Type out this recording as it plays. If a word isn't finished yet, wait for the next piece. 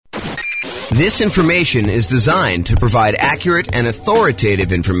This information is designed to provide accurate and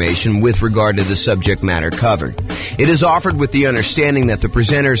authoritative information with regard to the subject matter covered. It is offered with the understanding that the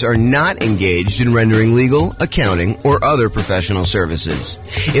presenters are not engaged in rendering legal, accounting, or other professional services.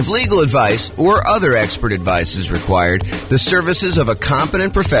 If legal advice or other expert advice is required, the services of a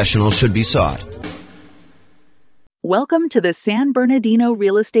competent professional should be sought. Welcome to the San Bernardino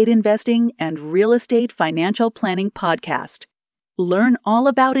Real Estate Investing and Real Estate Financial Planning Podcast. Learn all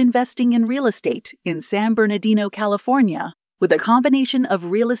about investing in real estate in San Bernardino, California, with a combination of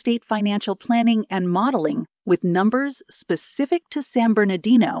real estate financial planning and modeling with numbers specific to San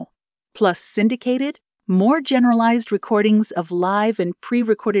Bernardino, plus syndicated, more generalized recordings of live and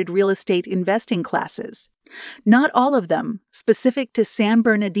pre-recorded real estate investing classes. Not all of them specific to San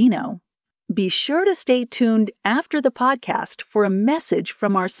Bernardino. Be sure to stay tuned after the podcast for a message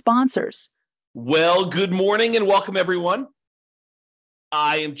from our sponsors. Well, good morning and welcome, everyone.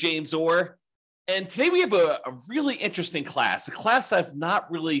 I am James Orr, and today we have a really interesting class, a class I've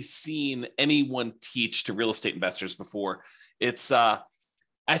not really seen anyone teach to real estate investors before. It's, I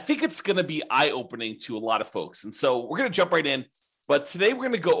think it's going to be eye-opening to a lot of folks, and so we're going to jump right in, but today we're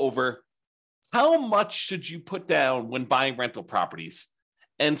going to go over how much should you put down when buying rental properties,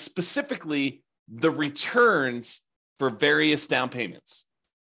 and specifically the returns for various down payments.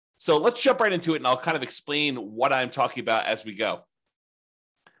 So let's jump right into it, and I'll kind of explain what I'm talking about as we go.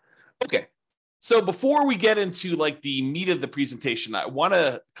 Okay, so before we get into like the meat of the presentation, I want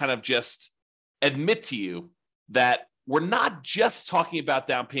to kind of just admit to you that we're not just talking about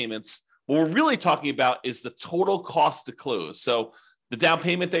down payments. What we're really talking about is the total cost to close. So the down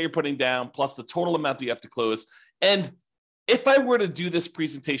payment that you're putting down plus the total amount that you have to close. And if I were to do this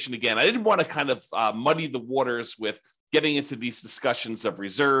presentation again, I didn't want to kind of muddy the waters with getting into these discussions of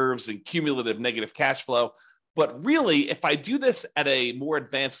reserves and cumulative negative cash flow. But really, if I do this at a more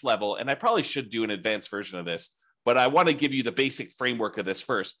advanced level, and I probably should do an advanced version of this, but I want to give you the basic framework of this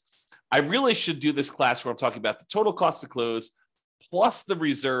first. I really should do this class where I'm talking about the total cost to close, plus the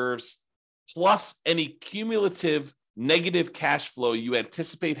reserves, plus any cumulative negative cash flow you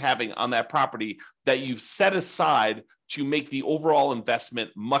anticipate having on that property that you've set aside to make the overall investment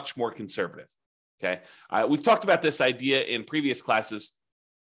much more conservative. Okay, we've talked about this idea in previous classes.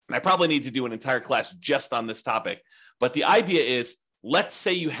 And I probably need to do an entire class just on this topic. But the idea is, let's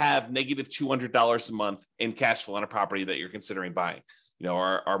say you have negative $200 a month in cash flow on a property that you're considering buying. You know,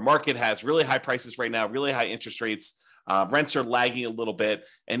 our market has really high prices right now, really high interest rates. Rents are lagging a little bit.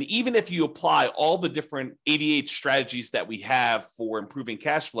 And even if you apply all the different 88 strategies that we have for improving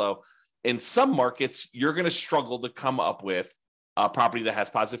cash flow, in some markets, you're going to struggle to come up with a property that has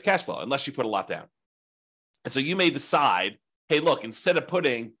positive cash flow unless you put a lot down. And so you may decide, hey, look, instead of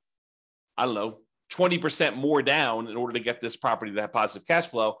putting, 20% more down in order to get this property to have positive cash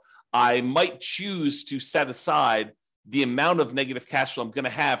flow, I might choose to set aside the amount of negative cash flow I'm going to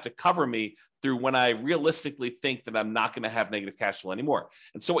have to cover me through when I realistically think that I'm not going to have negative cash flow anymore.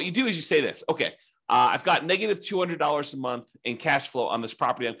 And so what you do is you say this, okay, I've got negative $200 a month in cash flow on this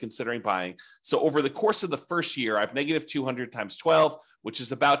property I'm considering buying. So over the course of the first year, I have negative 200 times 12, which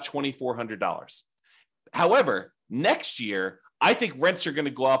is about $2,400. However, next year, I think rents are going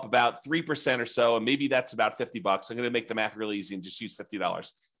to go up about 3% or so, and maybe that's about $50. I'm going to make the math really easy and just use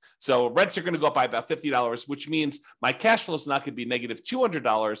 $50. So rents are going to go up by about $50, which means my cash flow is not going to be negative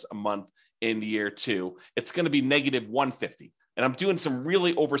 $200 a month in year two. It's going to be negative $150. And I'm doing some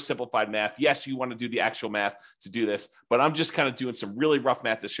really oversimplified math. Yes, you want to do the actual math to do this, but I'm just kind of doing some really rough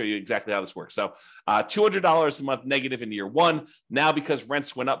math to show you exactly how this works. So $200 a month negative in year one. Now, because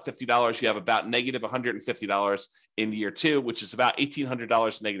rents went up $50, you have about negative $150 in year two, which is about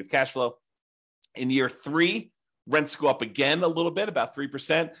 $1,800 negative cash flow. In year three, rents go up again a little bit, about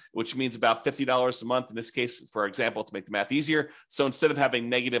 3%, which means about $50 a month. In this case, for example, to make the math easier. So instead of having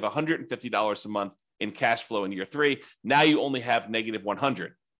negative $150 a month in cash flow in year three, now you only have negative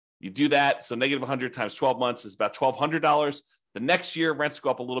 100. You do that. So negative 100 times 12 months is about $1,200. The next year, rents go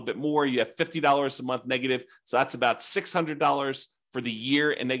up a little bit more. You have $50 a month negative. So that's about $600 for the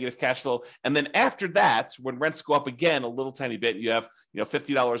year in negative cash flow. And then after that, when rents go up again a little tiny bit, you have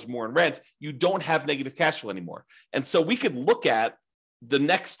 $50 more in rent, you don't have negative cash flow anymore. And so we could look at the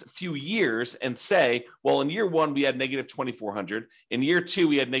next few years and say, well, in year one, we had negative 2,400. In year two,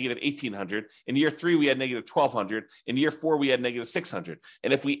 we had negative 1,800. In year three, we had negative 1,200. In year four, we had negative 600.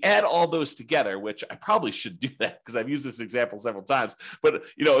 And if we add all those together, which I probably should do that because I've used this example several times, but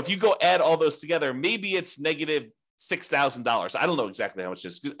if you go add all those together, maybe it's negative $6,000. I don't know exactly how much it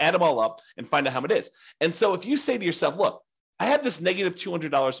is. Add them all up and find out how much it is. And so if you say to yourself, look, I have this negative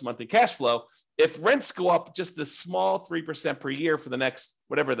 $200 a month in cash flow. If rents go up just a small 3% per year for the next,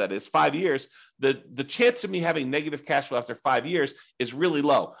 whatever that is, 5 years, the chance of me having negative cash flow after 5 years is really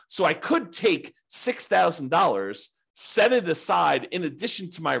low. So I could take $6,000, set it aside in addition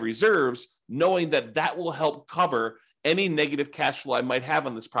to my reserves, knowing that that will help cover any negative cash flow I might have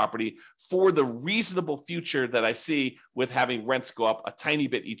on this property for the reasonable future that I see with having rents go up a tiny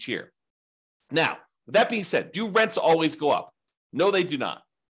bit each year. Now, with that being said, do rents always go up? No, they do not.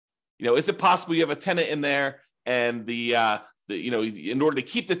 Is it possible you have a tenant in there and in order to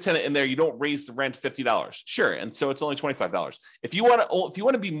keep the tenant in there, you don't raise the rent $50? Sure, and so it's only $25. If you want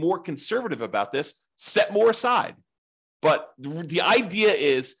to be more conservative about this, set more aside. But the idea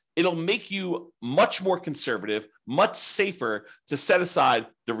is it'll make you much more conservative, much safer to set aside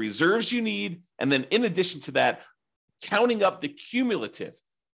the reserves you need, and then in addition to that, counting up the cumulative,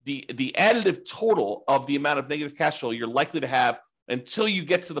 the additive total of the amount of negative cash flow you're likely to have until you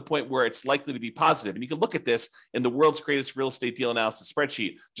get to the point where it's likely to be positive. And you can look at this in the world's greatest real estate deal analysis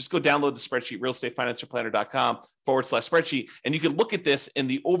spreadsheet. Just go download the spreadsheet, realestatefinancialplanner.com/spreadsheet. And you can look at this in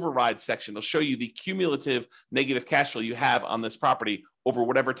the override section. It'll show you the cumulative negative cash flow you have on this property over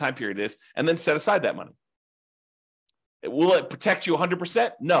whatever time period it is, and then set aside that money. Will it protect you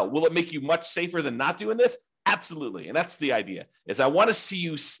 100%? No. Will it make you much safer than not doing this? Absolutely. And that's the idea, is I want to see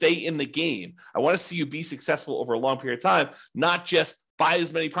you stay in the game. I want to see you be successful over a long period of time, not just buy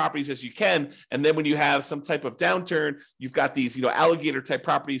as many properties as you can. And then when you have some type of downturn, you've got these, alligator type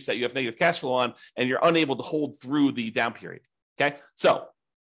properties that you have negative cash flow on, and you're unable to hold through the down period. Okay. So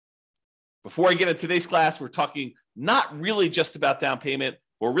before I get into today's class, we're talking not really just about down payment.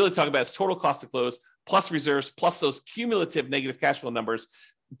 What we're really talking about is total cost to close plus reserves, plus those cumulative negative cash flow numbers.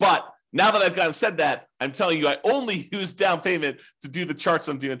 But now that I've gotten said that, I'm telling you, I only use down payment to do the charts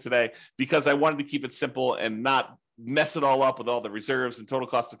I'm doing today because I wanted to keep it simple and not mess it all up with all the reserves and total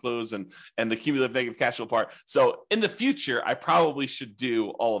cost to close and the cumulative negative cash flow part. So in the future, I probably should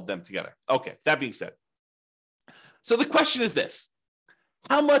do all of them together. Okay, that being said. So the question is this: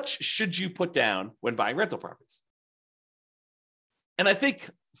 how much should you put down when buying rental properties? And I think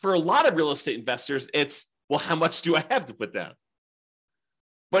for a lot of real estate investors, it's, well, how much do I have to put down?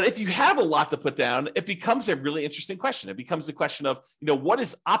 But if you have a lot to put down, it becomes a really interesting question. It becomes the question of, what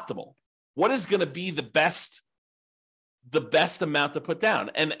is optimal? What is going to be the best amount to put down?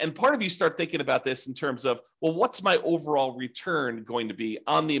 And part of you start thinking about this in terms of, well, what's my overall return going to be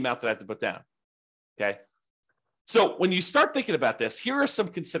on the amount that I have to put down? Okay. So when you start thinking about this, here are some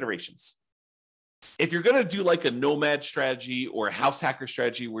considerations. If you're going to do like a nomad strategy or a house hacker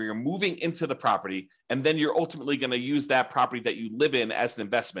strategy where you're moving into the property and then you're ultimately going to use that property that you live in as an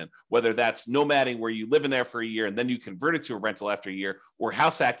investment, whether that's nomading where you live in there for a year and then you convert it to a rental after a year, or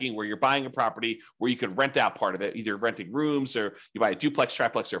house hacking where you're buying a property where you could rent out part of it, either renting rooms or you buy a duplex,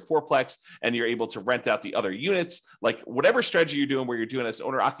 triplex, or fourplex, and you're able to rent out the other units. Like whatever strategy you're doing where you're doing as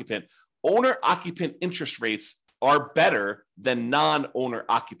owner-occupant interest rates are better than non-owner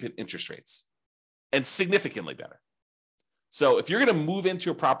occupant interest rates, and significantly better. So if you're going to move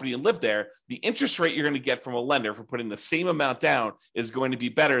into a property and live there, the interest rate you're going to get from a lender for putting the same amount down is going to be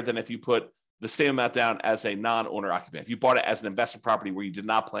better than if you put the same amount down as a non-owner occupant, if you bought it as an investment property where you did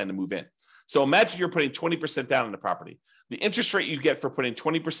not plan to move in. So imagine you're putting 20% down in the property. The interest rate you get for putting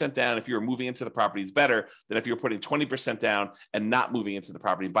 20% down if you were moving into the property is better than if you're putting 20% down and not moving into the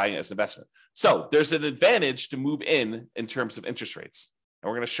property and buying it as an investment. So there's an advantage to move in terms of interest rates. And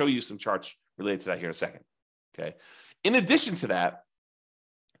we're going to show you some charts related to that here in a second. Okay. In addition to that,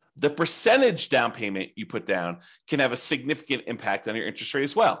 the percentage down payment you put down can have a significant impact on your interest rate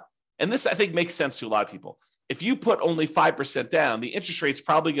as well. And this, I think, makes sense to a lot of people. If you put only 5% down, the interest rate's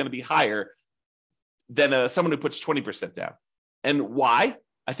probably going to be higher than someone who puts 20% down. And why?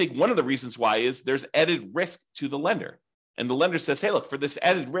 I think one of the reasons why is there's added risk to the lender. And the lender says, hey, look, for this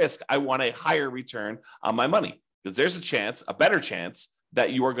added risk, I want a higher return on my money because there's a better chance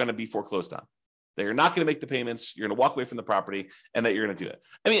that you are going to be foreclosed on, that you're not going to make the payments, you're going to walk away from the property, and that you're going to do it.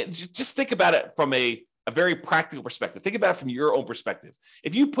 I mean, just think about it from a very practical perspective. Think about it from your own perspective.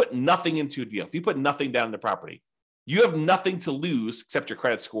 If you put nothing into a deal, if you put nothing down in the property, you have nothing to lose except your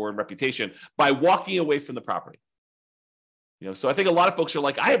credit score and reputation by walking away from the property. So I think a lot of folks are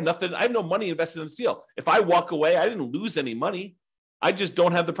like, I have no money invested in this deal. If I walk away, I didn't lose any money. I just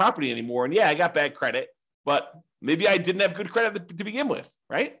don't have the property anymore. And yeah, I got bad credit, but maybe I didn't have good credit to begin with,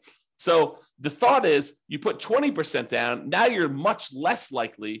 right? So the thought is you put 20% down, now you're much less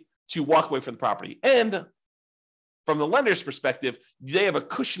likely to walk away from the property. And from the lender's perspective, they have a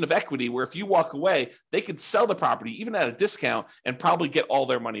cushion of equity where if you walk away, they could sell the property even at a discount and probably get all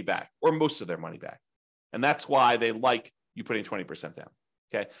their money back or most of their money back. And that's why they like you putting 20% down.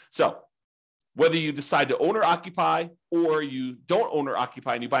 Okay. So whether you decide to own or occupy, or you don't own or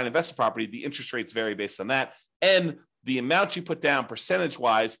occupy and you buy an investment property, the interest rates vary based on that. And the amount you put down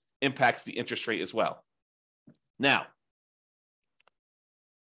percentage-wise impacts the interest rate as well. Now,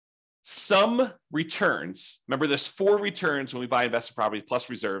 some returns, remember there's 4 returns when we buy investment properties plus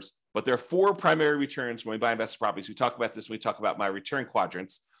reserves, but there are 4 primary returns when we buy investment properties. We talk about this when we talk about my return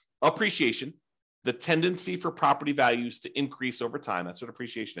quadrants. Appreciation, the tendency for property values to increase over time. That's what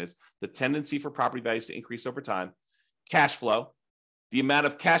appreciation is. The tendency for property values to increase over time. Cash flow, the amount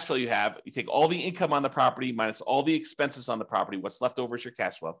of cash flow you have. You take all the income on the property minus all the expenses on the property. What's left over is your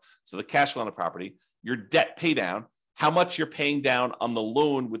cash flow. So the cash flow on the property, your debt pay down, how much you're paying down on the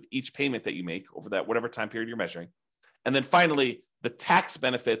loan with each payment that you make over that whatever time period you're measuring. And then finally, the tax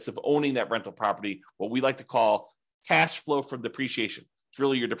benefits of owning that rental property, what we like to call cash flow from depreciation. It's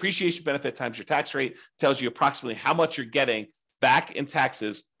really your depreciation benefit times your tax rate, tells you approximately how much you're getting back in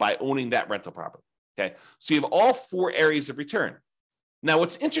taxes by owning that rental property. Okay, so you have all 4 areas of return. Now,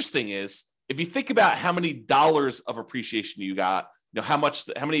 what's interesting is if you think about how many dollars of appreciation you got, how much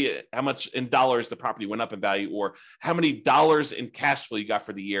in dollars the property went up in value, or how many dollars in cash flow you got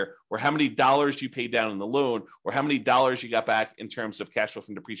for the year, or how many dollars you paid down in the loan, or how many dollars you got back in terms of cash flow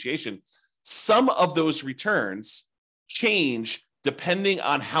from depreciation, some of those returns change depending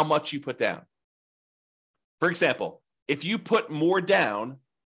on how much you put down. For example, if you put more down,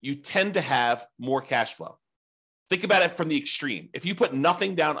 you tend to have more cash flow. Think about it from the extreme. If you put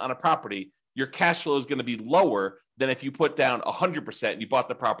nothing down on a property, your cash flow is going to be lower than if you put down 100% and you bought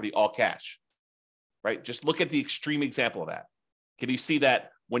the property all cash, right? Just look at the extreme example of that. Can you see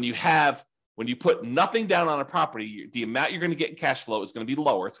that when you put nothing down on a property, the amount you're going to get in cash flow is going to be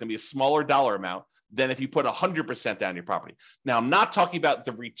lower. It's going to be a smaller dollar amount than if you put 100% down your property. Now, I'm not talking about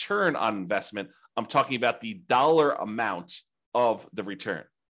the return on investment. I'm talking about the dollar amount of the return.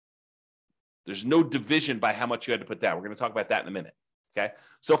 There's no division by how much you had to put down. We're going to talk about that in a minute. Okay.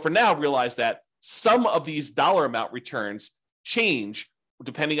 So for now, realize that some of these dollar amount returns change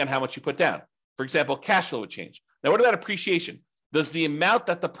depending on how much you put down. For example, cash flow would change. Now, what about appreciation? Does the amount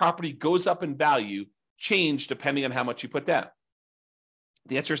that the property goes up in value change depending on how much you put down?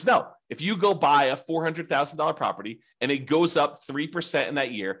 The answer is no. If you go buy a $400,000 property and it goes up 3% in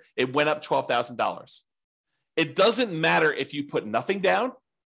that year, it went up $12,000. It doesn't matter if you put nothing down,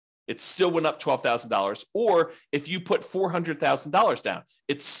 it still went up $12,000. Or if you put $400,000 down,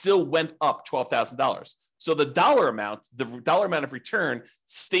 it still went up $12,000. So the dollar amount of return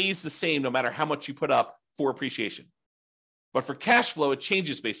stays the same no matter how much you put up for appreciation. But for cash flow, it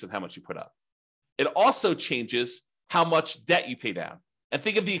changes based on how much you put up. It also changes how much debt you pay down. And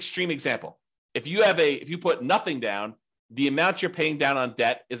think of the extreme example. If you put nothing down, the amount you're paying down on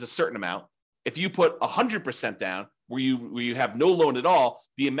debt is a certain amount. If you put 100% down, where you have no loan at all,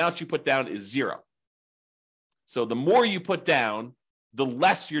 the amount you put down is 0. So the more you put down, the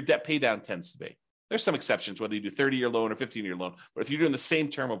less your debt pay down tends to be. There's some exceptions, whether you do 30-year loan or 15-year loan. But if you're doing the same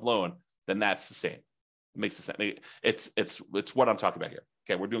term of loan, then that's the same. It makes sense. It's what I'm talking about here.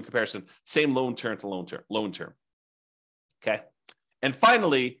 Okay, we're doing comparison, same loan term to loan term. Okay, and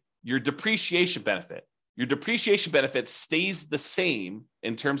finally, your depreciation benefit. Your depreciation benefit stays the same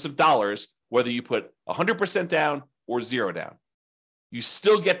in terms of dollars, whether you put 100% down or 0 down. You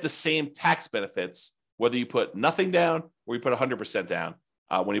still get the same tax benefits, whether you put nothing down or you put 100% down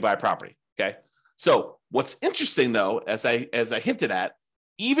when you buy a property. Okay, so what's interesting though, as I hinted at,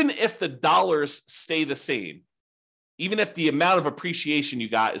 even if the dollars stay the same, even if the amount of appreciation you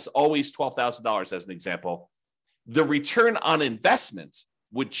got is always $12,000 as an example, the return on investment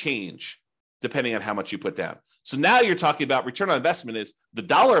would change depending on how much you put down. So now you're talking about return on investment is the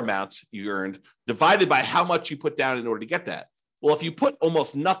dollar amount you earned divided by how much you put down in order to get that. Well, if you put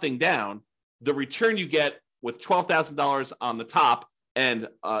almost nothing down, the return you get with $12,000 on the top and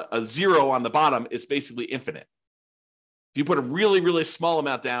a 0 on the bottom is basically infinite. If you put a really, really small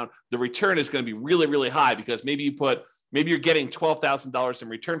amount down, the return is going to be really, really high because maybe you're getting $12,000 in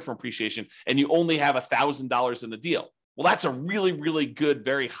return from appreciation and you only have $1,000 in the deal. Well, that's a really, really good,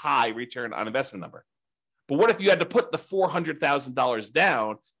 very high return on investment number. But what if you had to put the $400,000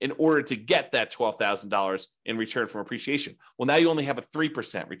 down in order to get that $12,000 in return from appreciation? Well, now you only have a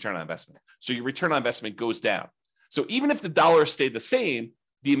 3% return on investment. So your return on investment goes down. So even if the dollars stay the same,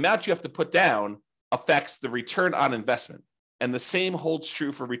 the amount you have to put down affects the return on investment. And the same holds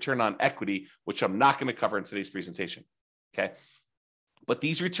true for return on equity, which I'm not going to cover in today's presentation. Okay. But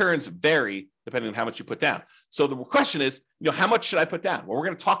these returns vary depending on how much you put down. So the question is, how much should I put down? Well, we're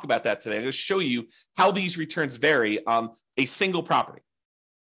going to talk about that today. I'm going to show you how these returns vary on a single property.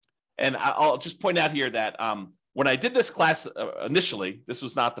 And I'll just point out here that When I did this class initially, this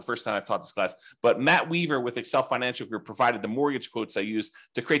was not the first time I've taught this class, but Matt Weaver with Excel Financial Group provided the mortgage quotes I used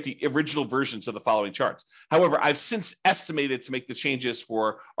to create the original versions of the following charts. However, I've since estimated to make the changes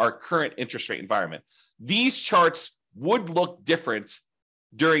for our current interest rate environment. These charts would look different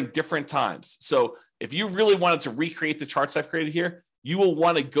during different times. So if you really wanted to recreate the charts I've created here, you will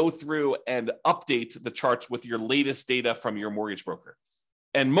want to go through and update the charts with your latest data from your mortgage broker.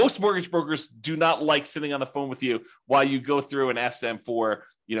 And most mortgage brokers do not like sitting on the phone with you while you go through and ask them for,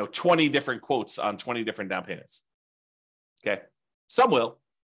 20 different quotes on 20 different down payments. Okay. Some will,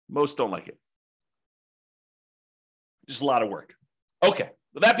 most don't like it. Just a lot of work. Okay.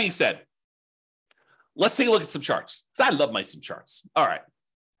 With that being said, let's take a look at some charts, because I love some charts. All right.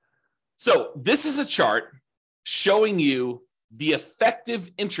 So this is a chart showing you the effective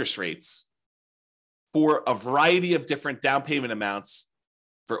interest rates for a variety of different down payment amounts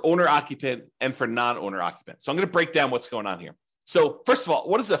for owner occupant and for non-owner occupant. So I'm going to break down what's going on here. So first of all,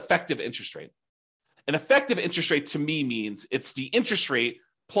 what is effective interest rate? An effective interest rate to me means it's the interest rate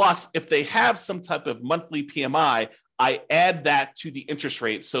plus if they have some type of monthly PMI, I add that to the interest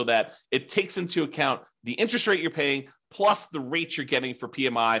rate so that it takes into account the interest rate you're paying plus the rate you're getting for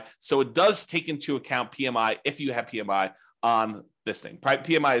PMI. So it does take into account PMI if you have PMI on this thing.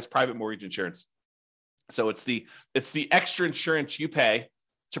 PMI is private mortgage insurance. So it's the extra insurance you pay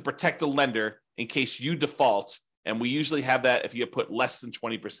to protect the lender in case you default. And we usually have that if you put less than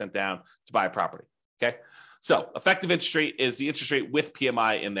 20% down to buy a property. Okay. So effective interest rate is the interest rate with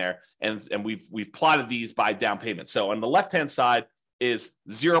PMI in there. And we've plotted these by down payment. So on the left-hand side is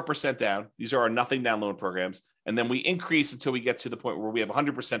 0% down. These are our nothing down loan programs. And then we increase until we get to the point where we have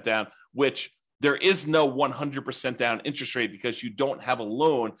 100% down, which there is no 100% down interest rate because you don't have a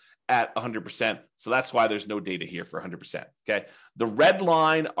loan at 100%. So that's why there's no data here for 100%. Okay. The red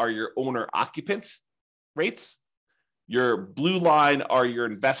line are your owner occupant rates. Your blue line are your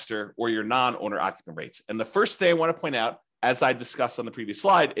investor or your non-owner occupant rates. And the first thing I want to point out, as I discussed on the previous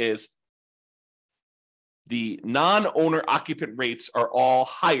slide, is the non-owner occupant rates are all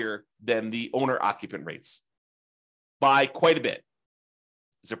higher than the owner occupant rates by quite a bit.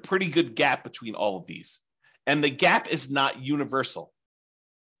 There's a pretty good gap between all of these. And the gap is not universal,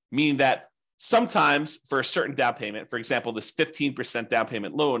 meaning that sometimes for a certain down payment, for example, this 15% down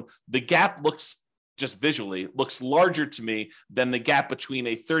payment loan, the gap looks just visually looks larger to me than the gap between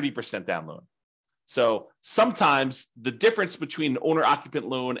a 30% down loan. So sometimes the difference between an owner occupant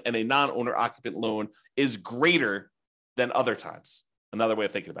loan and a non-owner occupant loan is greater than other times. Another way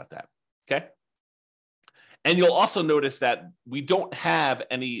of thinking about that. Okay. And you'll also notice that we don't have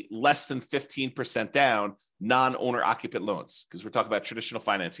any less than 15% down non-owner occupant loans because we're talking about traditional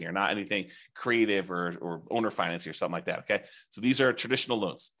financing here, not anything creative or owner financing or something like that. Okay. So these are traditional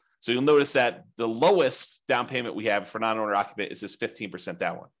loans. So you'll notice that the lowest down payment we have for non-owner occupant is this 15%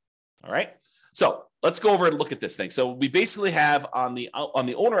 down one. All right. So let's go over and look at this thing. So we basically have on the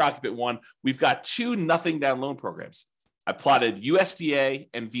owner occupant one, we've got two nothing down loan programs. I plotted USDA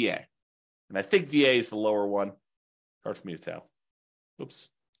and VA. And I think VA is the lower one. Hard for me to tell. Oops.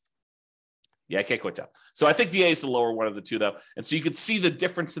 Yeah, I can't quite tell. So I think VA is the lower one of the two, though. And so you can see the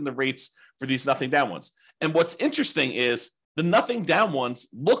difference in the rates for these nothing down ones. And what's interesting is the nothing down ones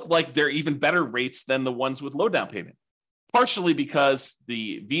look like they're even better rates than the ones with low down payment, partially because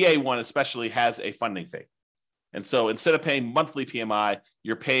the VA one especially has a funding fee. And so instead of paying monthly PMI,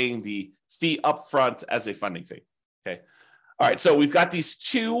 you're paying the fee upfront as a funding fee. Okay. All right. So we've got these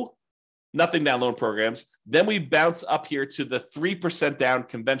two nothing down loan programs. Then we bounce up here to the 3% down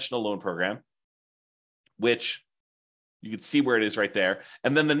conventional loan program, which you can see where it is right there.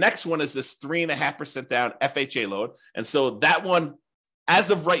 And then the next one is this 3.5% down FHA loan. And so that one, as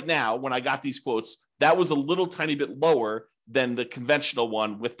of right now, when I got these quotes, that was a little tiny bit lower than the conventional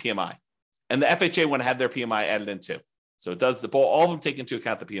one with PMI. And the FHA one had their PMI added in too. So it does all of them take into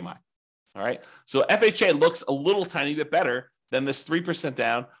account the PMI. All right. So FHA looks a little tiny bit better than this 3%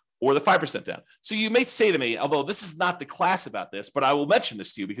 down or the 5% down. So you may say to me, although this is not the class about this, but I will mention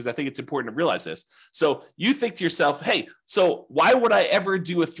this to you because I think it's important to realize this. So you think to yourself, hey, so why would I ever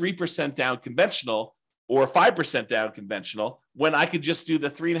do a 3% down conventional or a 5% down conventional when I could just do the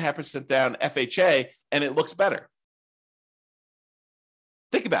 3.5% down FHA and it looks better?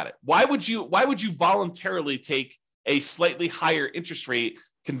 Think about it. Why would you voluntarily take a slightly higher interest rate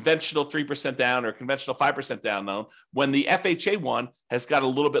conventional 3% down or conventional 5% down loan when the FHA one has got a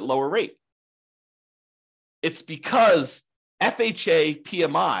little bit lower rate? It's because FHA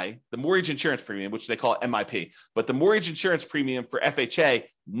PMI, the mortgage insurance premium, which they call MIP, but the mortgage insurance premium for FHA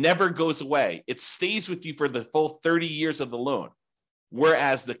never goes away. It stays with you for the full 30 years of the loan.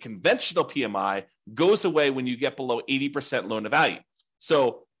 whereas the conventional PMI goes away when you get below 80% loan to value.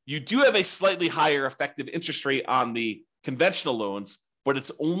 So you do have a slightly higher effective interest rate on the conventional loans, but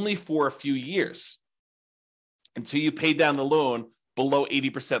it's only for a few years until you pay down the loan below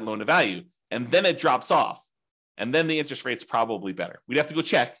 80% loan to value. And then it drops off. And then the interest rate's probably better. We'd have to go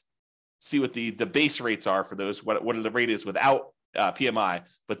check, see what the base rates are for those, what the rate is without PMI.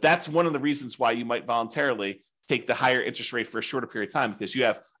 But that's one of the reasons why you might voluntarily take the higher interest rate for a shorter period of time, because you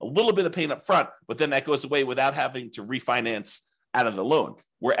have a little bit of pain up front, but then that goes away without having to refinance out of the loan.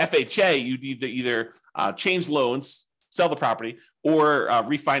 Where FHA, you need to either change loans, sell the property, or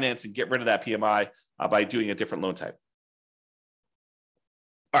refinance and get rid of that PMI by doing a different loan type.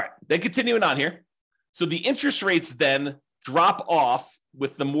 All right, then continuing on here. So the interest rates then drop off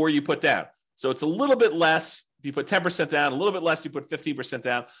with the more you put down. So it's a little bit less if you put 10% down, a little bit less if you put 15%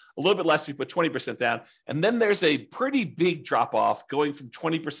 down, a little bit less if you put 20% down. And then there's a pretty big drop off going from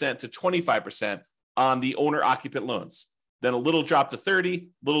 20% to 25% on the owner-occupant loans. Then a little drop to 30,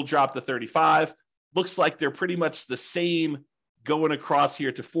 little drop to 35. Looks like they're pretty much the same going across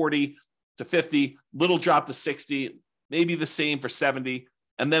here to 40 to 50, little drop to 60, maybe the same for 70,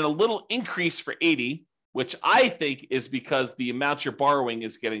 and then a little increase for 80, which I think is because the amount you're borrowing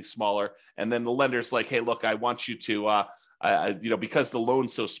is getting smaller. And then the lender's like, hey, look, I want you to, because the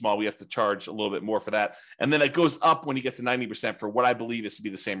loan's so small, we have to charge a little bit more for that. And then it goes up when you get to 90% for what I believe is to be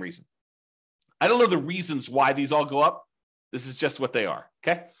the same reason. I don't know the reasons why these all go up. This is just what they are,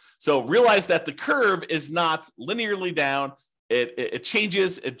 okay? So realize that the curve is not linearly down. It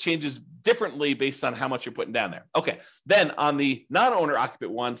changes differently based on how much you're putting down there. Okay, then on the non-owner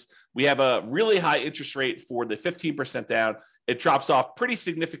occupant ones, we have a really high interest rate for the 15% down. It drops off pretty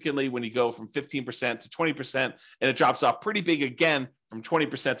significantly when you go from 15% to 20%, and it drops off pretty big again from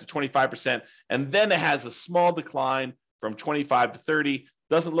 20% to 25%. And then it has a small decline from 25 to 30.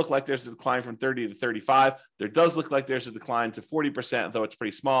 Doesn't look like there's a decline from 30 to 35. There does look like there's a decline to 40%, though it's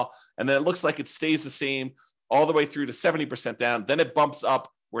pretty small. And then it looks like it stays the same all the way through to 70% down. Then it bumps up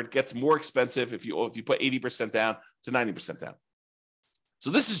where it gets more expensive if you put 80% down to 90% down.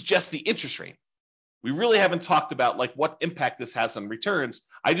 So this is just the interest rate. We really haven't talked about like what impact this has on returns.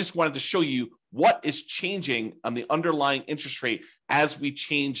 I just wanted to show you what is changing on the underlying interest rate as we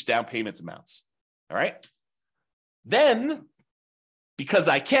change down payment amounts. All right. Then, because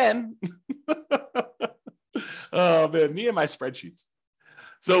I can, oh man, me and my spreadsheets.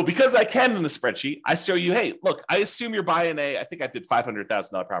 So because I can in the spreadsheet, I show you, hey, look, I assume you're buying I think I did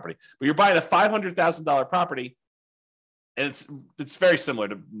 $500,000 property, but you're buying a $500,000 property, and it's very similar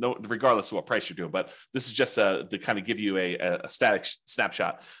to regardless of what price you're doing, but this is just to kind of give you a static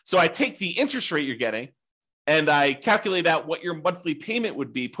snapshot. So I take the interest rate you're getting, and I calculate out what your monthly payment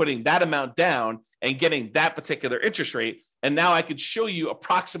would be putting that amount down and getting that particular interest rate. And now I could show you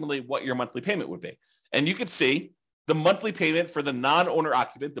approximately what your monthly payment would be. And you could see the monthly payment for the non-owner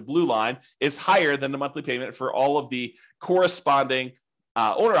occupant, the blue line, is higher than the monthly payment for all of the corresponding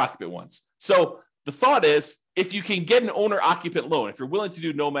owner occupant ones. So the thought is, if you can get an owner occupant loan, if you're willing to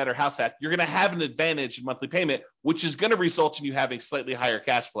do no matter house hack, you're going to have an advantage in monthly payment, which is going to result in you having slightly higher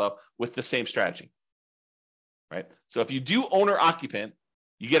cash flow with the same strategy. Right? So if you do owner occupant,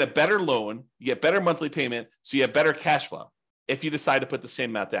 you get a better loan, you get better monthly payment, so you have better cash flow if you decide to put the same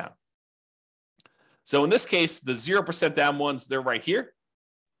amount down. So in this case, the 0% down ones, they're right here.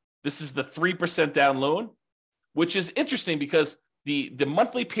 This is the 3% down loan, which is interesting because the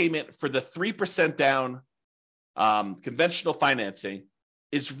monthly payment for the 3% down conventional financing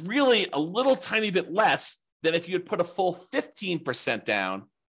is really a little tiny bit less than if you had put a full 15% down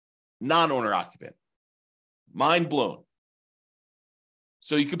non-owner occupant. Mind blown.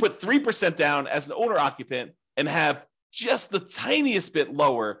 So you could put 3% down as an owner occupant and have just the tiniest bit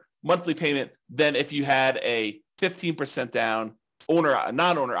lower monthly payment than if you had a 15% down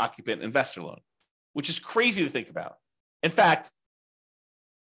non-owner occupant investor loan, which is crazy to think about. In fact,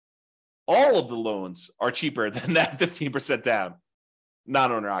 all of the loans are cheaper than that 15% down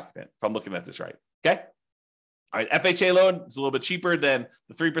non-owner occupant, if I'm looking at this right. Okay. All right. FHA loan is a little bit cheaper than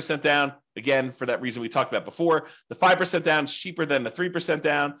the 3% down. Again, for that reason we talked about before. The 5% down is cheaper than the 3%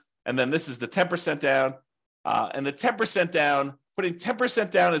 down. And then this is the 10% down. And the 10% down, putting 10%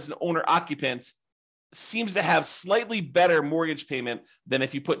 down as an owner occupant seems to have slightly better mortgage payment than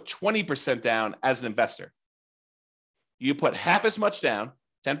if you put 20% down as an investor. You put half as much down,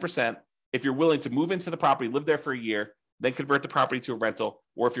 10%, if you're willing to move into the property, live there for a year, then convert the property to a rental,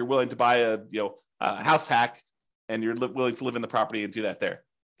 or if you're willing to buy a house hack and you're willing to live in the property and do that there.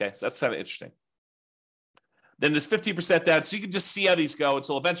 Okay, so that's kind of interesting. Then there's 50% down, so you can just see how these go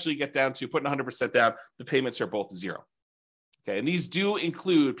until eventually you get down to putting 100% down. The payments are both zero. Okay, and these do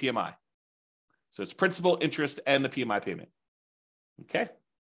include PMI. So it's principal, interest, and the PMI payment. Okay.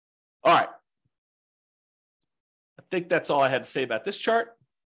 All right. I think that's all I had to say about this chart.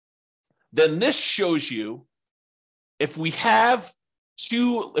 Then this shows you if we have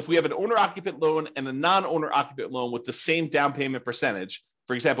an owner-occupant loan and a non-owner-occupant loan with the same down payment percentage.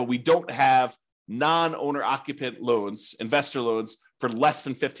 For example, we don't have non-owner-occupant loans, investor loans, for less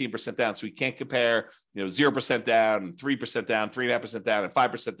than 15% down. So we can't compare, 0% down, 3% down, 3.5% down, and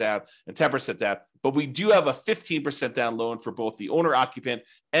 5% down, and 10% down. But we do have a 15% down loan for both the owner-occupant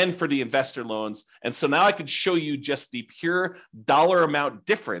and for the investor loans. And so now I can show you just the pure dollar amount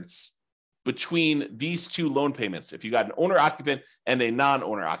difference between these two loan payments, if you got an owner-occupant and a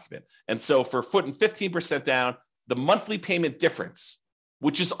non-owner-occupant. And so for putting 15% down, the monthly payment difference,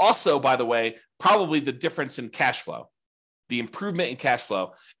 which is also, by the way, probably the difference in cash flow, the improvement in cash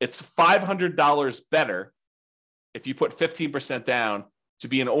flow, it's $500 better if you put 15% down to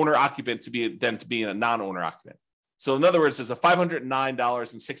be an owner-occupant than to be a non-owner-occupant. So in other words, it's a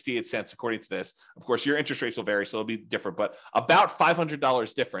 $509.68 according to this. Of course, your interest rates will vary, so it'll be different, but about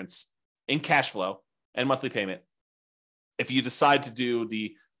 $500 difference in cash flow and monthly payment if you decide to do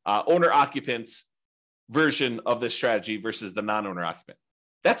the owner-occupant version of this strategy versus the non-owner-occupant.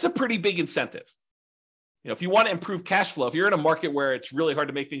 That's a pretty big incentive. If you want to improve cash flow, if you're in a market where it's really hard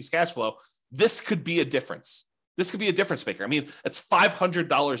to make things cash flow, this could be a difference. This could be a difference maker. I mean, it's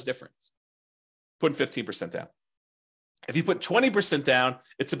 $500 difference putting 15% down. If you put 20% down,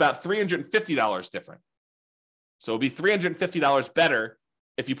 it's about $350 different. So it'll be $350 better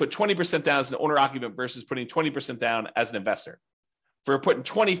if you put 20% down as an owner-occupant versus putting 20% down as an investor. For putting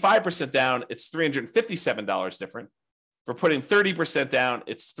 25% down, it's $357 different. For putting 30% down,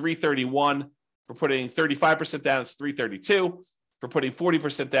 it's $331. For putting 35% down, it's $332. For putting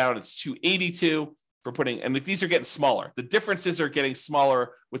 40% down, it's $282. And these are getting smaller. The differences are getting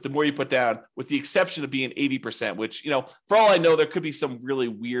smaller with the more you put down, with the exception of being 80%, which, for all I know, there could be some really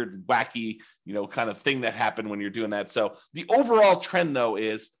weird, wacky, kind of thing that happened when you're doing that. So the overall trend, though,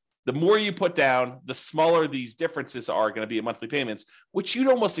 is the more you put down, the smaller these differences are going to be in monthly payments, which you'd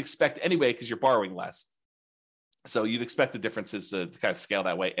almost expect anyway because you're borrowing less. So you'd expect the differences to kind of scale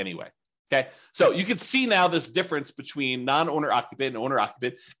that way anyway. Okay, so you can see now this difference between non-owner occupant and owner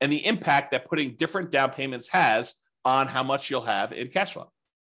occupant and the impact that putting different down payments has on how much you'll have in cash flow.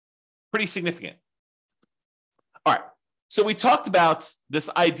 Pretty significant. All right, so we talked about this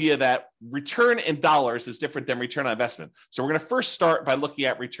idea that return in dollars is different than return on investment. So we're going to first start by looking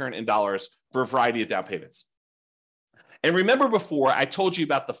at return in dollars for a variety of down payments. And remember before, I told you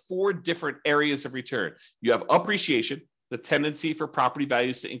about the 4 different areas of return. You have appreciation, the tendency for property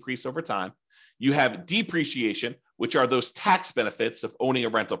values to increase over time. You have depreciation, which are those tax benefits of owning a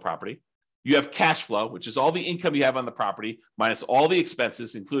rental property. You have cash flow, which is all the income you have on the property minus all the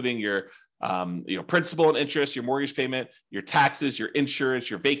expenses, including your principal and interest, your mortgage payment, your taxes, your insurance,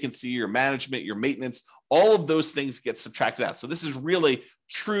 your vacancy, your management, your maintenance. All of those things get subtracted out. So this is really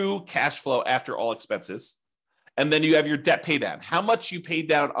true cash flow after all expenses. And then you have your debt pay down. How much you paid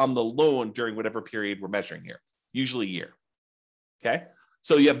down on the loan during whatever period we're measuring here, usually a year. Okay,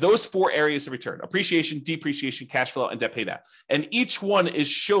 so you have those 4 areas of return: appreciation, depreciation, cash flow, and debt pay down. And each one is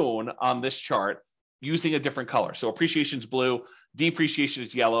shown on this chart using a different color. So appreciation is blue, depreciation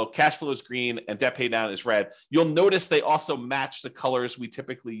is yellow, cash flow is green, and debt pay down is red. You'll notice they also match the colors we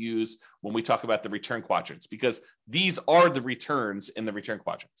typically use when we talk about the return quadrants, because these are the returns in the return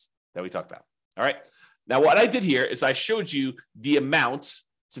quadrants that we talked about. All right. Now, what I did here is I showed you the amount.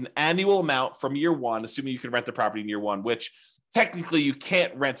 It's an annual amount from year 1, assuming you can rent the property in year 1, which technically you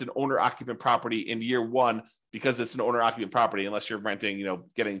can't rent an owner-occupant property in year 1 because it's an owner-occupant property unless you're renting,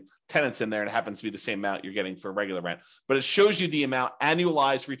 getting tenants in there, and it happens to be the same amount you're getting for regular rent. But it shows you the amount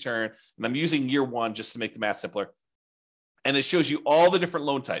annualized return, and I'm using year 1 just to make the math simpler. And it shows you all the different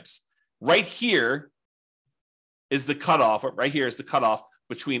loan types. Right here is the cutoff. Right here is the cutoff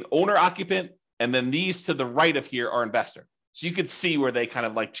between owner-occupant, and then these to the right of here are investor. So you could see where they kind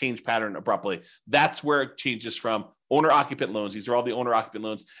of like change pattern abruptly. That's where it changes from owner-occupant loans. These are all the owner-occupant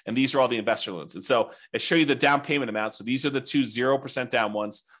loans, and these are all the investor loans. And so I show you the down payment amount. So these are the 2 0% down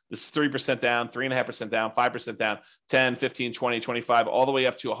ones. This is 3% down, 3.5% down, 5% down, 10, 15, 20, 25, all the way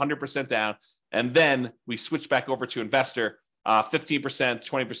up to 100% down. And then we switch back over to investor, 15%,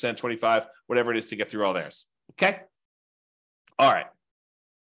 20%, 25, whatever it is to get through all theirs. Okay? All right.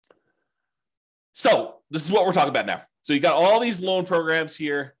 So this is what we're talking about now. So you got all these loan programs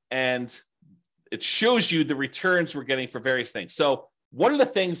here, and it shows you the returns we're getting for various things. So one of the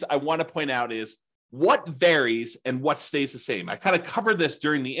things I want to point out is what varies and what stays the same. I kind of covered this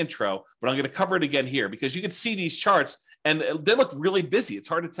during the intro, but I'm going to cover it again here because you can see these charts and they look really busy. It's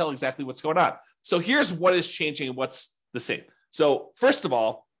hard to tell exactly what's going on. So here's what is changing and what's the same. So first of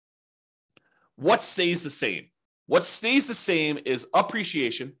all, what stays the same? What stays the same is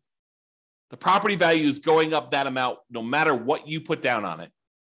appreciation. The property value is going up that amount no matter what you put down on it.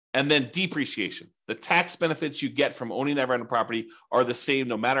 And then depreciation. The tax benefits you get from owning that rental property are the same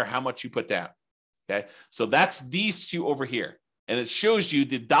no matter how much you put down. Okay, so that's these two over here. And it shows you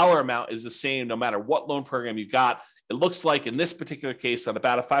the dollar amount is the same no matter what loan program you got. It looks like in this particular case on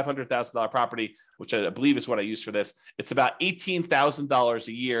about a $500,000 property, which I believe is what I use for this, it's about $18,000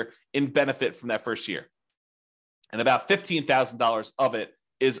 a year in benefit from that first year. And about $15,000 of it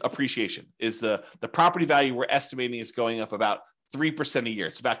is appreciation, is the property value we're estimating is going up about 3% a year.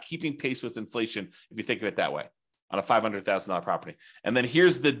 It's about keeping pace with inflation, if you think of it that way, on a $500,000 property. And then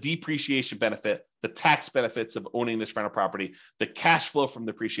here's the depreciation benefit, the tax benefits of owning this rental property, the cash flow from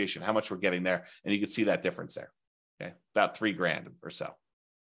the depreciation, how much we're getting there. And you can see that difference there. Okay, about $3,000 or so.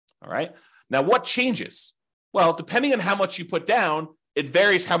 All right. Now, what changes? Well, depending on how much you put down, it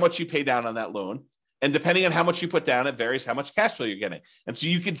varies how much you pay down on that loan. And depending on how much you put down, it varies how much cash flow you're getting. And so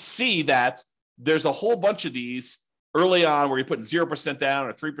you can see that there's a whole bunch of these early on where you're putting 0% down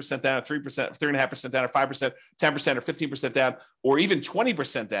or 3% down or 3%, 3.5% down or 5%, 10% or 15% down, or even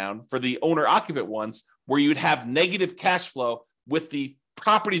 20% down for the owner occupant ones where you would have negative cash flow with the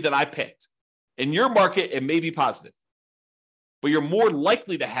property that I picked. In your market, it may be positive, but you're more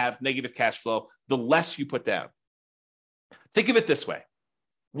likely to have negative cash flow the less you put down. Think of it this way.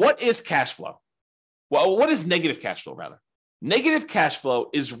 What is cash flow? Well, what is negative cash flow, rather? Negative cash flow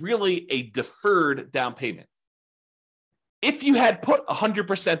is really a deferred down payment. If you had put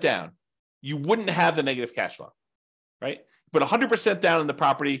 100% down, you wouldn't have the negative cash flow, right? Put 100% down in the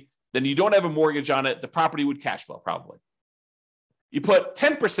property, then you don't have a mortgage on it, the property would cash flow probably. You put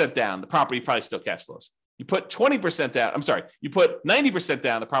 10% down, the property probably still cash flows. You put 20% down, you put 90%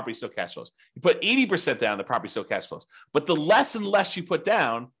 down, the property still cash flows. You put 80% down, the property still cash flows. But the less and less you put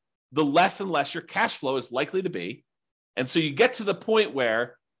down, the less and less your cash flow is likely to be. And so you get to the point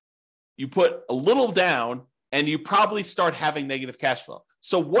where you put a little down and you probably start having negative cash flow.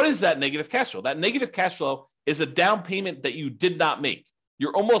 So what is that negative cash flow? That negative cash flow is a down payment that you did not make.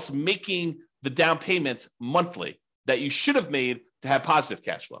 You're almost making the down payment monthly that you should have made to have positive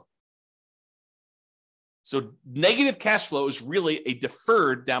cash flow. So negative cash flow is really a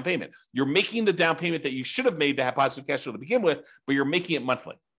deferred down payment. You're making the down payment that you should have made to have positive cash flow to begin with, but you're making it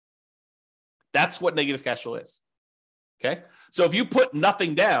monthly. That's what negative cash flow is. Okay. So if you put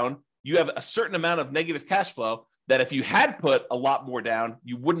nothing down, you have a certain amount of negative cash flow that if you had put a lot more down,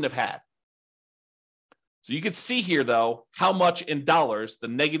 you wouldn't have had. So you can see here, though, how much in dollars the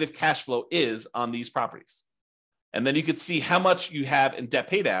negative cash flow is on these properties. And then you can see how much you have in debt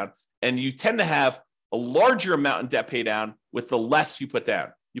pay down. And you tend to have a larger amount in debt pay down with the less you put down.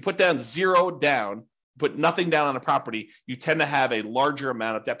 You put down zero down, put nothing down on a property, you tend to have a larger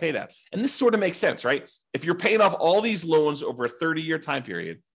amount of debt pay down. And this sort of makes sense, right? If you're paying off all these loans over a 30-year time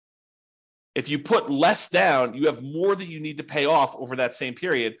period, if you put less down, you have more that you need to pay off over that same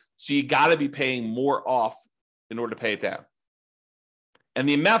period. So you got to be paying more off in order to pay it down. And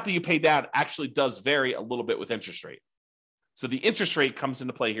the amount that you pay down actually does vary a little bit with interest rate. So the interest rate comes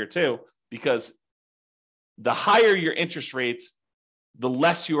into play here too, because the higher your interest rates, the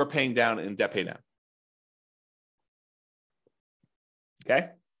less you are paying down in debt pay down. Okay.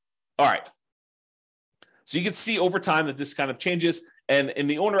 All right. So you can see over time that this kind of changes. And in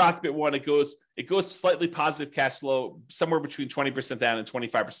the owner occupant one, it goes slightly positive cash flow, somewhere between 20% down and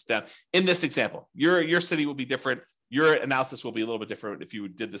 25% down. In this example, your city will be different. Your analysis will be a little bit different if you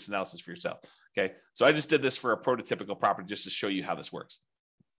did this analysis for yourself. Okay. So I just did this for a prototypical property just to show you how this works.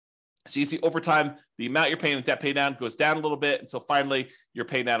 So you see over time, the amount you're paying in debt pay down goes down a little bit until finally you're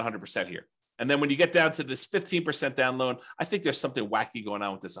paying down 100% here. And then when you get down to this 15% down loan, I think there's something wacky going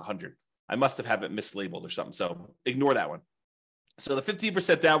on with this 100. I must have it mislabeled or something. So ignore that one. So the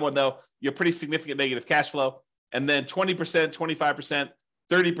 15% down one, though, you're pretty significant negative cash flow. And then 20%, 25%,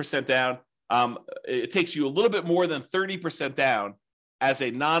 30% down. It takes you a little bit more than 30% down as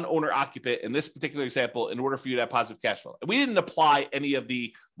a non-owner occupant in this particular example in order for you to have positive cash flow. And we didn't apply any of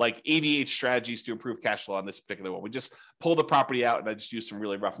the 88 strategies to improve cash flow on this particular one. We just pulled the property out and I just used some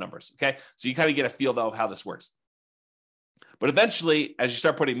really rough numbers. Okay. So you kind of get a feel though of how this works. But eventually, as you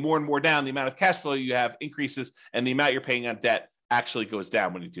start putting more and more down, the amount of cash flow you have increases and the amount you're paying on debt actually goes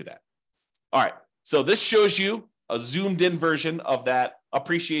down when you do that. All right. So this shows you a zoomed in version of that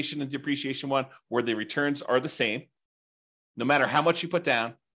appreciation and depreciation one where the returns are the same. No matter how much you put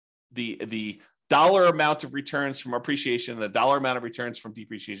down, the dollar amount of returns from appreciation and the dollar amount of returns from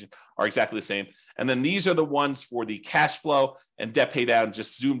depreciation are exactly the same. And then these are the ones for the cash flow and debt pay down,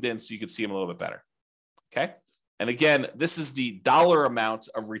 just zoomed in so you can see them a little bit better. Okay. And again, this is the dollar amount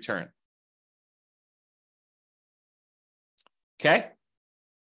of return. Okay.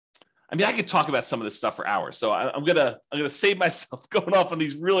 I mean, I could talk about some of this stuff for hours. So I'm gonna save myself going off on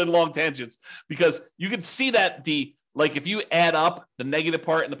these really long tangents, because you can see that like if you add up the negative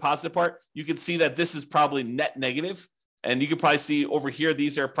part and the positive part, you can see that this is probably net negative. And you can probably see over here,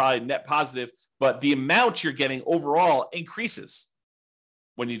 these are probably net positive, but the amount you're getting overall increases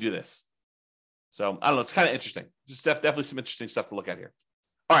when you do this. So I don't know, it's kind of interesting. Just definitely some interesting stuff to look at here.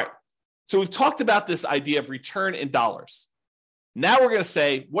 All right. So we've talked about this idea of return in dollars. Now we're going to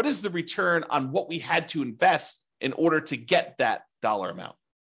say, what is the return on what we had to invest in order to get that dollar amount,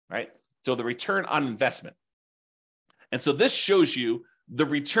 right? So the return on investment. And so this shows you the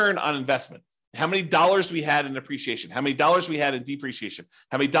return on investment. How many dollars we had in appreciation, how many dollars we had in depreciation,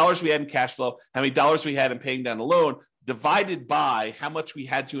 how many dollars we had in cash flow, how many dollars we had in paying down a loan, divided by how much we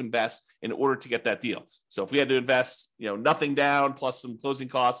had to invest in order to get that deal. So if we had to invest, nothing down plus some closing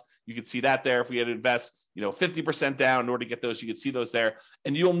costs, you could see that there. If we had to invest, 50% down in order to get those, you could see those there.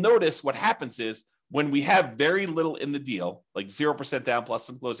 And you'll notice what happens is when we have very little in the deal, like 0% down plus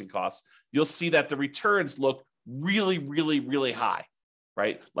some closing costs, you'll see that the returns look really, really, really high,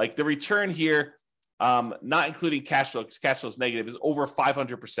 right? Like the return here, not including cash flow, because cash flow is negative, is over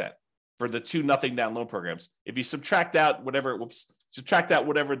 500% for the two nothing down loan programs. If you subtract out whatever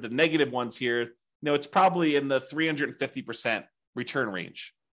the negative ones here, it's probably in the 350% return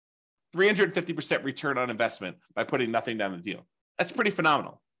range. 350% return on investment by putting nothing down the deal. That's pretty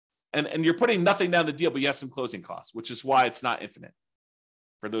phenomenal. And you're putting nothing down the deal, but you have some closing costs, which is why it's not infinite.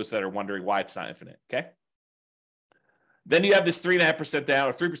 For those that are wondering why it's not infinite, okay? Then you have this 3.5% down,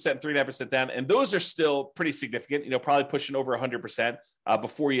 or 3% and 3.5% down, and those are still pretty significant, probably pushing over 100%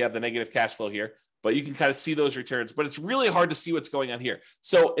 before you have the negative cash flow here. But you can kind of see those returns, but it's really hard to see what's going on here.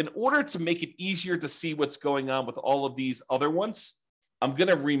 So in order to make it easier to see what's going on with all of these other ones, I'm going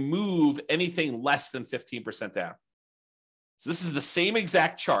to remove anything less than 15% down. So this is the same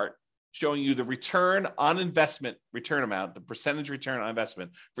exact chart showing you the return on investment return amount, the percentage return on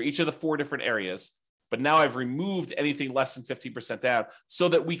investment for each of the four different areas. But now I've removed anything less than 15% down so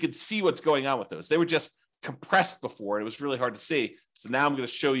that we could see what's going on with those. They were just compressed before, and it was really hard to see. So now I'm going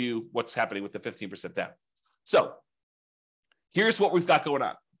to show you what's happening with the 15% down. So here's what we've got going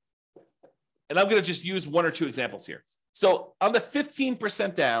on. And I'm going to just use one or two examples here. So on the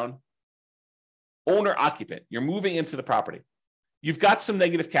 15% down, owner occupant, you're moving into the property. You've got some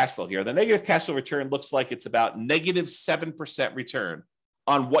negative cash flow here. The negative cash flow return looks like it's about negative 7% return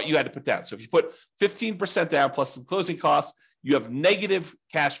on what you had to put down. So if you put 15% down plus some closing costs, you have negative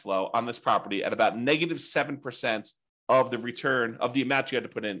cash flow on this property at about negative 7% of the return of the amount you had to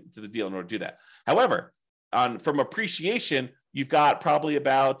put into the deal in order to do that. However, from appreciation, you've got probably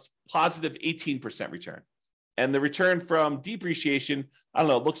about positive 18% return. And the return from depreciation, I don't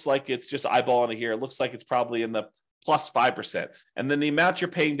know, it looks like it's just eyeballing it here. It looks like it's probably in the plus 5%. And then the amount you're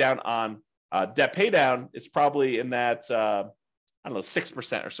paying down on debt pay down is probably in that,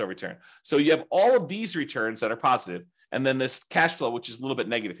 6% or so return. So you have all of these returns that are positive, and then this cash flow, which is a little bit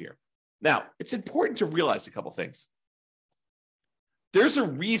negative here. Now, it's important to realize a couple things. There's a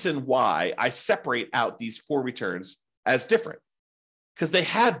reason why I separate out these four returns as different, because they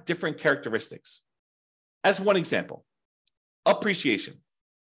have different characteristics. As one example, appreciation.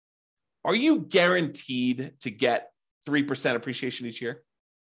 Are you guaranteed to get 3% appreciation each year?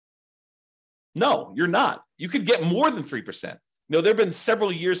 No, you're not. You could get more than 3%. There have been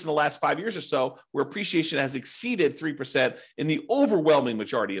several years in the last 5 years or so where appreciation has exceeded 3% in the overwhelming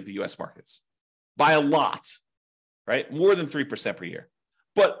majority of the US markets by a lot, right? More than 3% per year.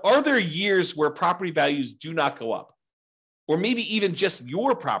 But are there years where property values do not go up? Or maybe even just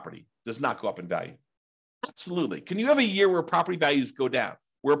your property does not go up in value? Absolutely. Can you have a year where property values go down,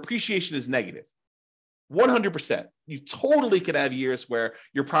 where appreciation is negative? 100%. You totally can have years where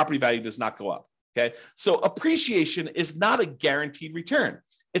your property value does not go up. Okay. So appreciation is not a guaranteed return.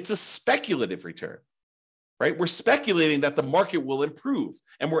 It's a speculative return, right? We're speculating that the market will improve,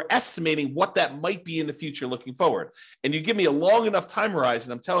 and we're estimating what that might be in the future looking forward. And you give me a long enough time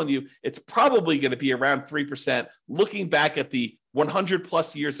horizon, I'm telling you, it's probably going to be around 3%, looking back at the 100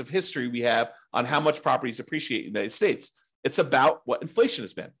 plus years of history we have on how much properties appreciate in the United States. It's about what inflation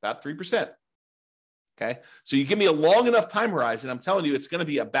has been, about 3%. Okay. So you give me a long enough time horizon, I'm telling you, it's going to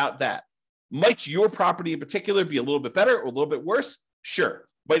be about that. Might your property in particular be a little bit better or a little bit worse? Sure.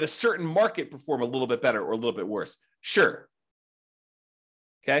 Might a certain market perform a little bit better or a little bit worse? Sure.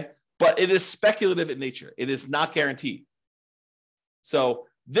 Okay. but it is speculative in nature. It is not guaranteed. So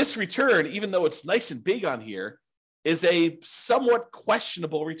this return, even though it's nice and big on here, is a somewhat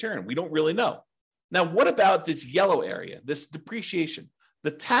questionable return. We don't really know. Now, what about this yellow area, this depreciation,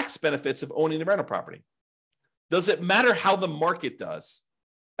 the tax benefits of owning the rental property? Does it matter how the market does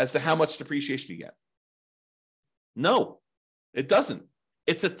as to how much depreciation you get? No, it doesn't.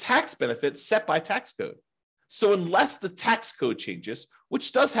 It's a tax benefit set by tax code. So unless the tax code changes,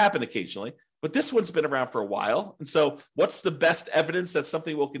 which does happen occasionally, but this one's been around for a while. And so what's the best evidence that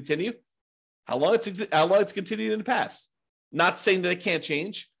something will continue? How long it's continued in the past. Not saying that it can't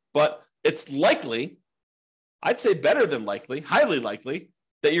change, but it's likely, I'd say better than likely, highly likely,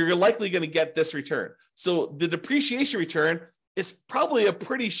 that you're likely going to get this return. So the depreciation return is probably a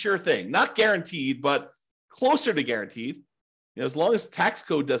pretty sure thing. Not guaranteed, but closer to guaranteed. As long as tax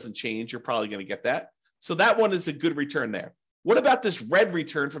code doesn't change, you're probably going to get that. So that one is a good return there. What about this red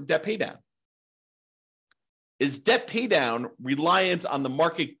return from debt paydown? Is debt paydown reliant on the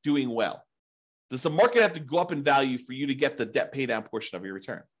market doing well? Does the market have to go up in value for you to get the debt paydown portion of your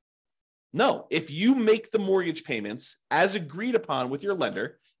return? No. If you make the mortgage payments as agreed upon with your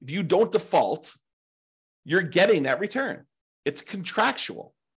lender, if you don't default, you're getting that return. It's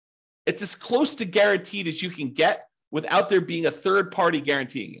contractual. It's as close to guaranteed as you can get without there being a third party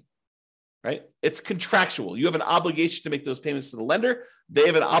guaranteeing it, right? It's contractual. You have an obligation to make those payments to the lender. They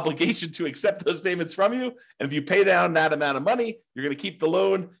have an obligation to accept those payments from you. And if you pay down that amount of money, you're going to keep the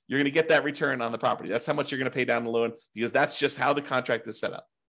loan. You're going to get that return on the property. That's how much you're going to pay down the loan, because that's just how the contract is set up.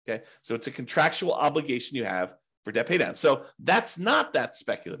 Okay. So it's a contractual obligation you have for debt paydown. So that's not that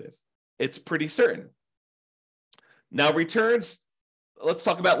speculative. It's pretty certain. Now, returns, let's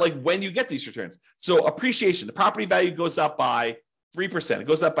talk about like when you get these returns. So appreciation, the property value goes up by 3%. It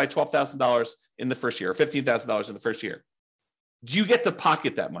goes up by $12,000 in the first year, or $15,000 in the first year. Do you get to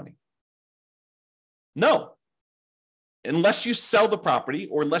pocket that money? No. Unless you sell the property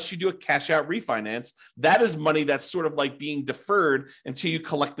or unless you do a cash out refinance, that is money that's sort of like being deferred until you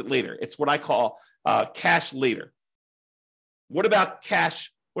collect it later. It's what I call cash later. What about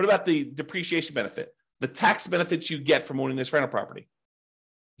cash? What about the depreciation benefit? The tax benefits you get from owning this rental property?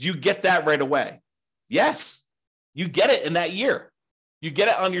 Do you get that right away? Yes, you get it in that year. You get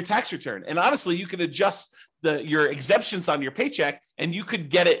it on your tax return. And honestly, you can adjust your exemptions on your paycheck, and you could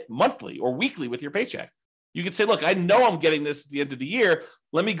get it monthly or weekly with your paycheck. You could say, look, I know I'm getting this at the end of the year.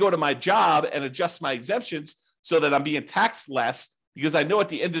 Let me go to my job and adjust my exemptions so that I'm being taxed less, because I know at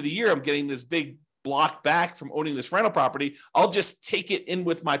the end of the year, I'm getting this big block back from owning this rental property. I'll just take it in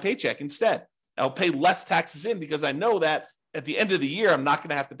with my paycheck instead. I'll pay less taxes in because I know that at the end of the year, I'm not going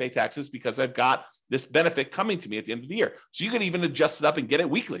to have to pay taxes because I've got this benefit coming to me at the end of the year. So you can even adjust it up and get it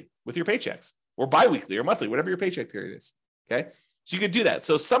weekly with your paychecks, or biweekly or monthly, whatever your paycheck period is. Okay. So you could do that.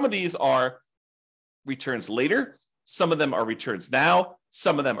 So some of these are returns later. Some of them are returns now.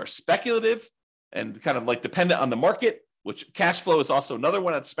 Some of them are speculative and kind of like dependent on the market, which cash flow is also another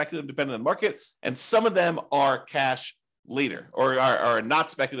one that's speculative, dependent on the market. And some of them are cash later, or are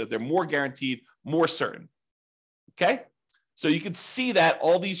not speculative. They're more guaranteed, more certain. Okay. So you can see that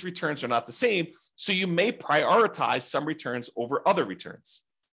all these returns are not the same. So you may prioritize some returns over other returns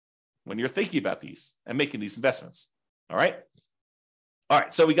when you're thinking about these and making these investments. All right. All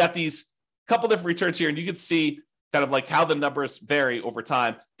right. So we got these couple different returns here, and you can see kind of like how the numbers vary over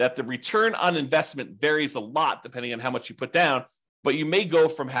time, that the return on investment varies a lot depending on how much you put down, but you may go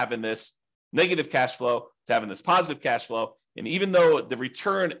from having this negative cash flow to having this positive cash flow. And even though the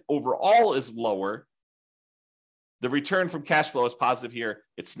return overall is lower, the return from cash flow is positive here,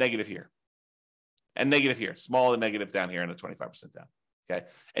 it's negative here, and negative here, small and negative down here, and a 25% down. Okay.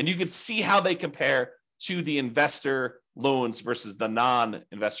 And you can see how they compare to the investor loans versus the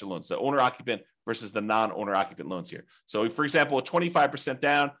non-investor loans, the owner-occupant versus the non-owner-occupant loans here. So for example, a 25%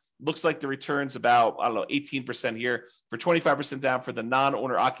 down, looks like the return's about, 18% here. For 25% down for the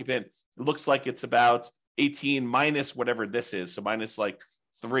non-owner-occupant, it looks like it's about 18 minus whatever this is. So minus like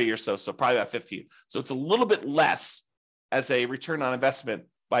 3 or so probably about 15. So it's a little bit less as a return on investment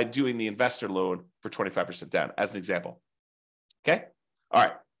by doing the investor loan for 25% down, as an example. Okay. All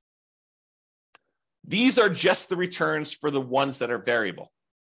right. These are just the returns for the ones that are variable.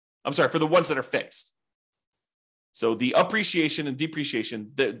 For the ones that are fixed. So the appreciation and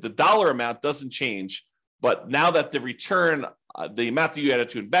depreciation, the dollar amount doesn't change, but now that the return, the amount that you had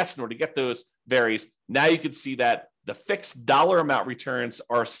to invest in order to get those varies, now you can see that the fixed dollar amount returns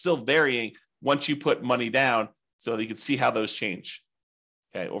are still varying once you put money down, so that you can see how those change,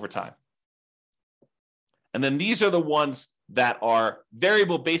 okay, over time. And then these are the ones that are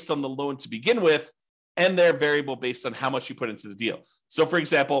variable based on the loan to begin with, and they're variable based on how much you put into the deal. So for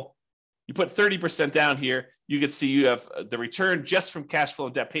example, You put 30% down here, you can see you have the return just from cash flow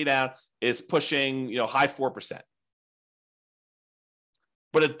and debt pay down is pushing, high 4%.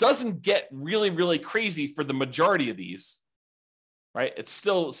 But it doesn't get really, really crazy for the majority of these, right? It's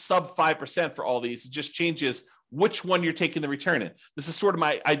still sub 5% for all these. It just changes which one you're taking the return in. This is sort of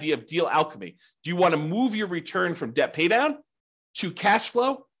my idea of deal alchemy. Do you want to move your return from debt pay down to cash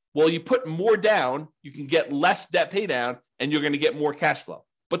flow? Well, you put more down, you can get less debt pay down, and you're going to get more cash flow.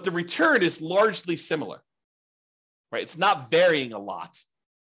 But the return is largely similar, right? It's not varying a lot,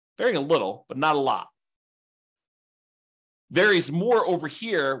 varying a little, but not a lot. Varies more over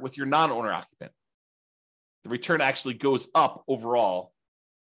here with your non-owner occupant. The return actually goes up overall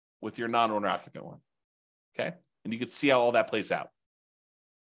with your non-owner occupant one. Okay. And you can see how all that plays out.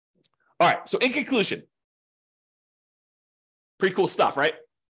 All right. So in conclusion, pretty cool stuff, right?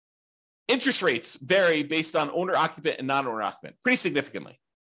 Interest rates vary based on owner occupant and non-owner occupant pretty significantly.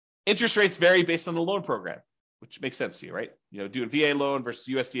 Interest rates vary based on the loan program, which makes sense to you, right? Doing VA loan versus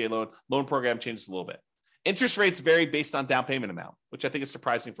USDA loan program changes a little bit. Interest rates vary based on down payment amount, which I think is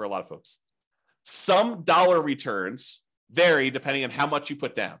surprising for a lot of folks. Some dollar returns vary depending on how much you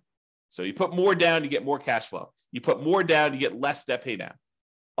put down. So you put more down, you get more cash flow. You put more down, you get less debt pay down.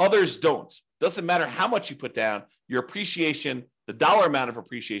 Others don't. Doesn't matter how much you put down, your appreciation, the dollar amount of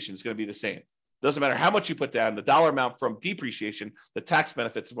appreciation is going to be the same. Doesn't matter how much you put down, the dollar amount from depreciation, the tax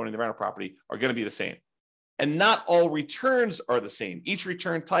benefits of owning the rental property are going to be the same. And not all returns are the same. Each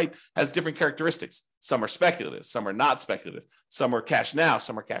return type has different characteristics. Some are speculative, some are not speculative. Some are cash now,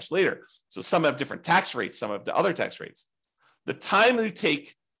 some are cash later. So some have different tax rates, some have the other tax rates. The time you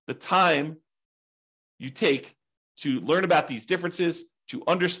take to learn about these differences, to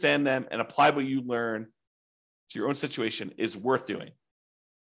understand them and apply what you learn to your own situation is worth doing.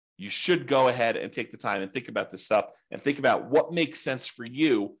 You should go ahead and take the time and think about this stuff and think about what makes sense for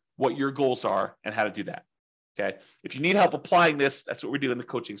you, what your goals are, and how to do that. Okay. If you need help applying this, that's what we're doing in the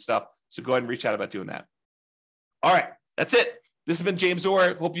coaching stuff. So go ahead and reach out about doing that. All right. That's it. This has been James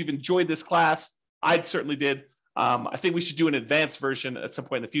Orr. Hope you've enjoyed this class. I certainly did. I think we should do an advanced version at some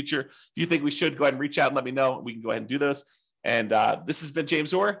point in the future. If you think we should, go ahead and reach out and let me know. We can go ahead and do those. And this has been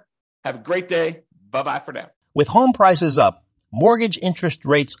James Orr. Have a great day. Bye-bye for now. With home prices up, mortgage interest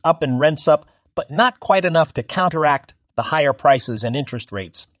rates up and rents up, but not quite enough to counteract the higher prices and interest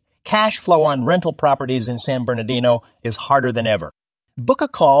rates, cash flow on rental properties in San Bernardino is harder than ever. Book a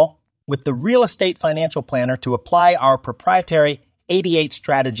call with the Real Estate Financial Planner to apply our proprietary 88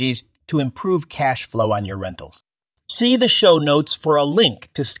 strategies to improve cash flow on your rentals. See the show notes for a link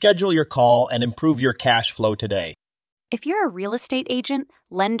to schedule your call and improve your cash flow today. If you're a real estate agent,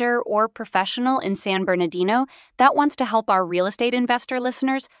 lender, or professional in San Bernardino that wants to help our real estate investor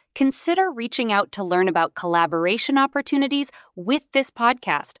listeners, consider reaching out to learn about collaboration opportunities with this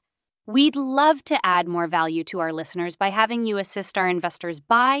podcast. We'd love to add more value to our listeners by having you assist our investors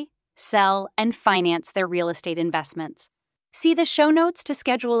buy, sell, and finance their real estate investments. See the show notes to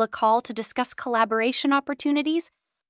schedule a call to discuss collaboration opportunities